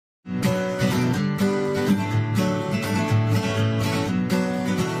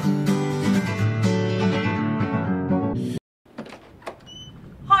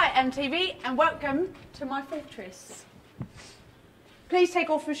TV and welcome to my fortress. Please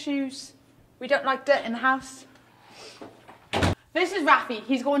take off your shoes. We don't like dirt in the house. This is Rafi.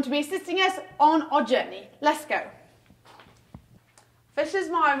 He's going to be assisting us on our journey. Let's go. This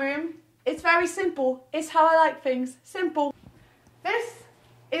is my room. It's very simple. It's how I like things. Simple. This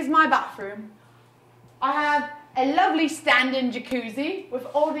is my bathroom. I have a lovely stand-in jacuzzi with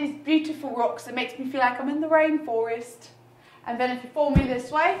all these beautiful rocks that makes me feel like I'm in the rainforest. And then if you follow me this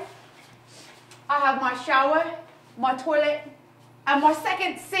way, I have my shower, my toilet, and my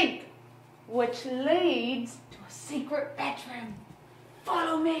second sink, which leads to a secret bedroom.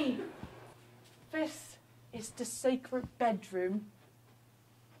 Follow me. This is the secret bedroom.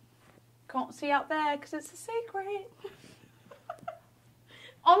 Can't see out there because it's a secret.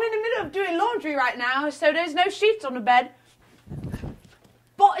 I'm in the middle of doing laundry right now, so there's no sheets on the bed.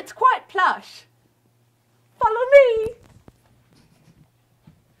 But it's quite plush. Follow me.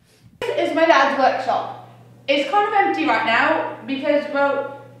 This is my dad's workshop. It's kind of empty right now because,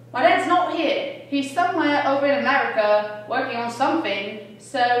 well, my dad's not here. He's somewhere over in America working on something,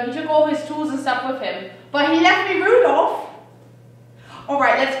 so he took all his tools and stuff with him. But he left me Rudolph.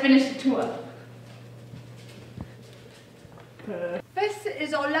 Alright, let's finish the tour. This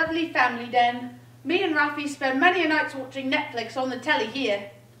is our lovely family den. Me and Rafi spend many nights watching Netflix on the telly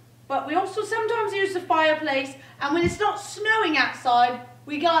here. But we also sometimes use the fireplace, and when it's not snowing outside,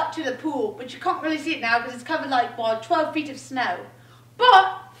 we go out to the pool, but you can't really see it now because it's covered like by 12 feet of snow.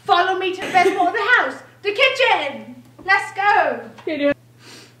 But follow me to the best part of the house, the kitchen. Let's go.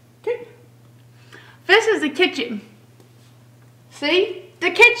 Okay. This is the kitchen. See?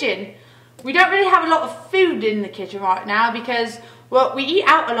 The kitchen. We don't really have a lot of food in the kitchen right now because, well, we eat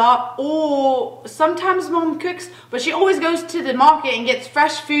out a lot, or sometimes Mom cooks, but she always goes to the market and gets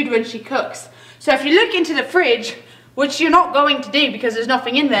fresh food when she cooks. So if you look into the fridge, which you're not going to do because there's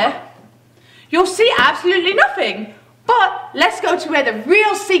nothing in there, you'll see absolutely nothing. But let's go to where the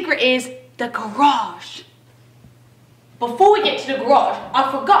real secret is, the garage. Before we get to the garage,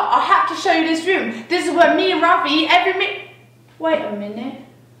 I forgot, I have to show you this room. This is where me and Rafi eat every minute. Wait a minute.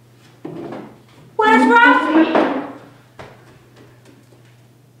 Where's Rafi?